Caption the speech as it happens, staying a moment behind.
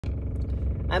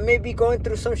I may be going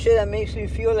through some shit that makes me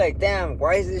feel like, damn,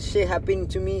 why is this shit happening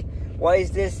to me? Why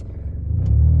is this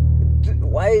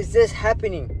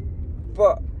happening?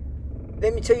 But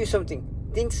let me tell you something.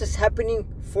 Things is happening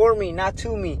for me, not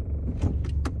to me.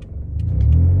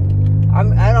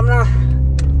 I'm not,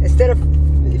 instead of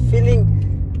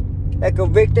feeling like a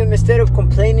victim, instead of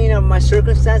complaining of my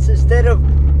circumstances, instead of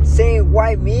saying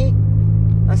why me,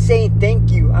 I'm saying thank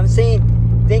you. I'm saying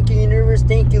thank you, universe,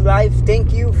 thank you, life,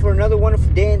 thank you for another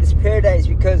wonderful day in this paradise,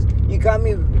 because you got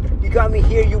me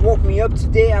here, you woke me up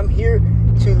today. I'm here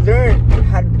to learn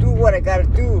how to do what I gotta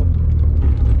do.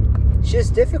 Shit's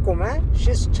difficult, man.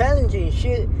 Shit's challenging.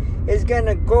 Shit is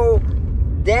gonna go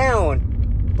down.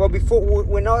 But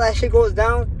when all that shit goes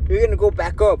down, you're gonna go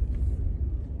back up.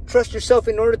 Trust yourself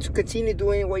in order to continue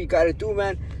doing what you gotta do,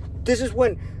 man. This is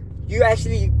when you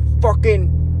actually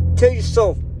fucking tell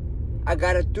yourself, I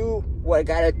gotta do what I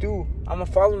gotta do. I'm gonna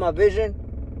follow my vision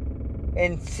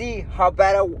and see how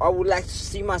bad I would like to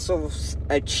see myself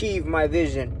achieve my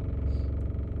vision.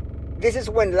 This is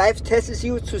when life tests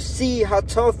you to see how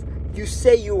tough you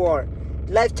say you are.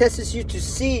 Life tests you to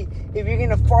see if you're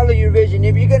gonna follow your vision,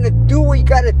 if you're gonna do what you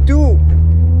gotta do.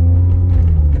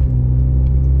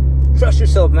 Trust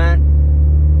yourself, man.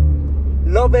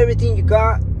 Love everything you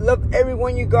got. Love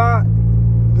everyone you got.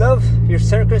 Love your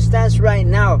circumstance right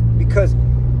now, because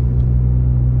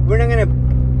we're gonna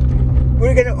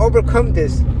overcome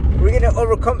this. We're gonna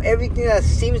overcome everything that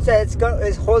seems that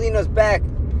is holding us back.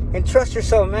 And trust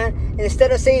yourself, man. And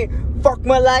instead of saying fuck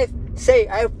my life, say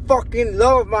I fucking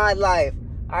love my life.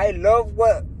 I love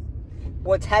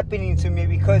what's happening to me,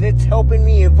 because it's helping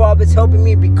me evolve. It's helping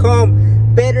me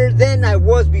become better than I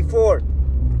was before.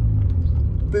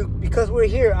 Because we're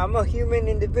here. I'm a human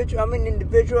individual. I'm an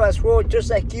individual as well, just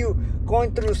like you,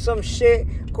 going through some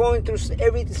shit, going through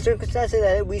every circumstances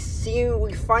that we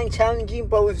find challenging,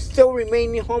 but we're still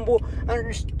remaining humble and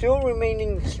we're still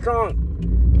remaining strong.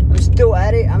 I'm still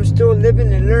at it. I'm still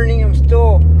living and learning. I'm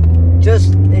still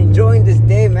just enjoying this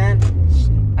day, man.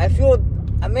 I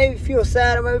maybe feel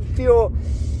sad. I maybe feel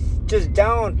just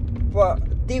down,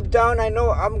 but deep down, I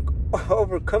know I'm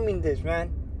overcoming this,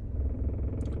 man.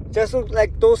 Just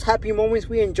like those happy moments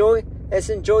we enjoy, let's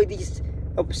enjoy these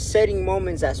upsetting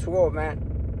moments as well, man.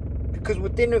 Because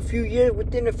within a few years,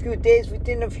 within a few days,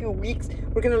 within a few weeks,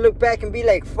 we're gonna look back and be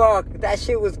like, fuck, that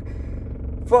shit was,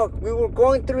 fuck, we were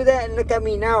going through that, and look at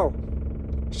me now.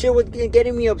 Shit was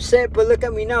getting me upset, but look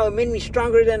at me now. It made me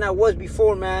stronger than I was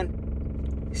before,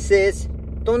 man. Sis,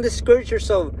 don't discourage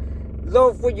yourself.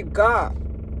 Love what you got,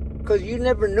 because you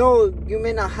never know, you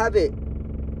may not have it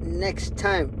next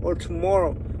time or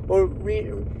tomorrow. Or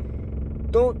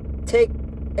don't take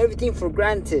everything for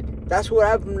granted. That's what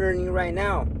I'm learning right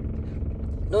now.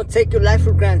 Don't take your life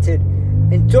for granted.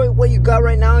 Enjoy what you got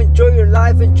right now. Enjoy your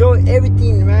life. Enjoy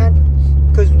everything, man.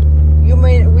 Because we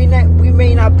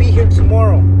may not be here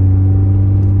tomorrow.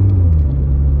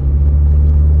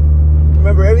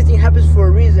 Remember, everything happens for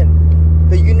a reason.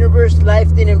 The universe,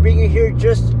 life didn't bring you here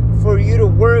just for you to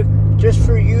work, just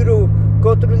for you to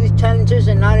go through these challenges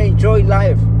and not enjoy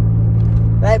life.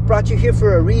 Life brought you here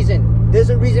for a reason.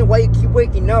 There's a reason why you keep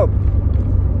waking up.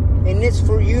 And it's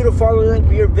for you to follow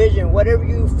your vision. Whatever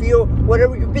you feel,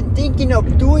 whatever you've been thinking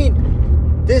of doing,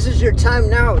 this is your time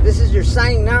now. This is your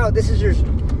sign now. This is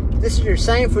your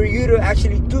sign for you to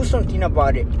actually do something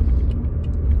about it.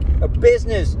 A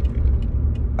business,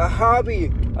 a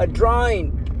hobby, a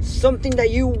drawing, something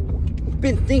that you've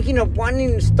been thinking of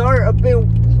wanting to start,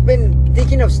 been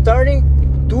thinking of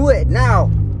starting, do it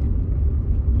now.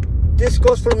 This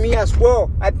goes for me as well.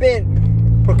 I've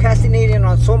been procrastinating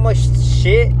on so much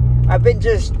shit. I've been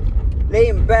just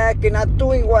laying back and not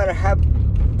doing what I have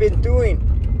been doing.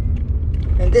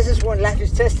 And this is when life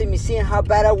is testing me, seeing how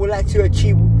bad I would like to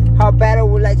achieve, how bad I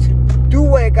would like to do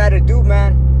what I gotta do,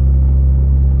 man.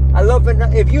 I love it.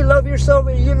 If you love yourself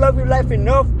and you love your life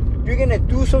enough, you're gonna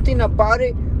do something about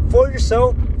it for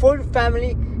yourself, for your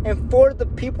family, and for the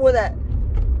people that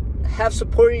have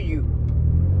supported you.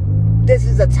 This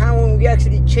is a time when we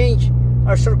actually change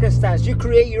our circumstance. You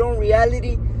create your own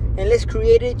reality, and let's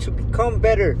create it to become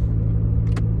better.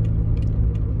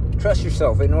 Trust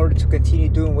yourself in order to continue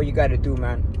doing what you gotta do,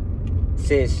 man.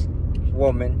 Sis,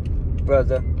 woman,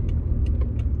 brother.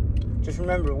 Just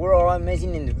remember, we're all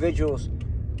amazing individuals.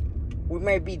 We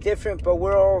may be different, but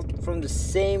we're all from the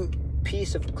same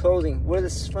piece of clothing. We're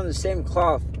from the same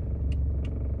cloth.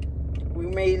 We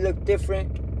may look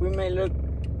different. We may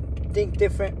think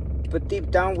different. But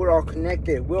deep down, we're all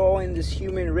connected. We're all in this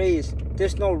human race.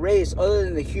 There's no race other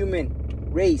than the human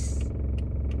race.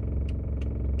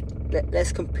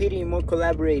 Less competing, more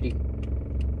collaborating.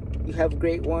 You have a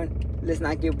great one. Let's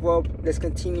not give up. Let's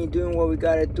continue doing what we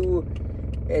gotta do,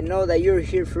 and know that you're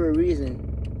here for a reason.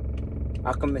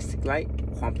 Alchemistic Light,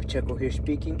 Juan Pacheco here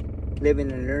speaking,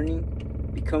 living and learning,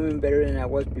 becoming better than I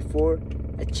was before,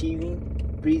 achieving,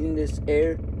 breathing this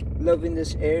air, loving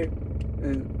this air,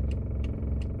 and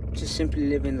just simply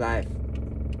living life,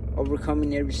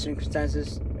 overcoming every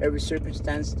circumstance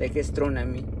that gets thrown at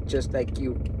me, just like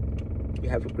you. You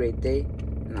have a great day,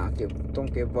 and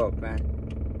don't give up, man.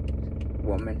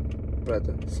 Woman,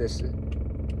 brother, sister.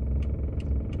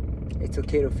 It's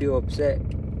okay to feel upset,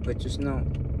 but just know,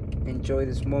 enjoy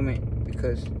this moment,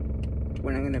 because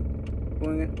we're not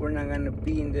gonna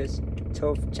be in this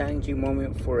tough, challenging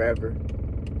moment forever.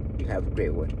 You have a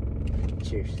great one.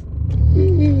 Cheers.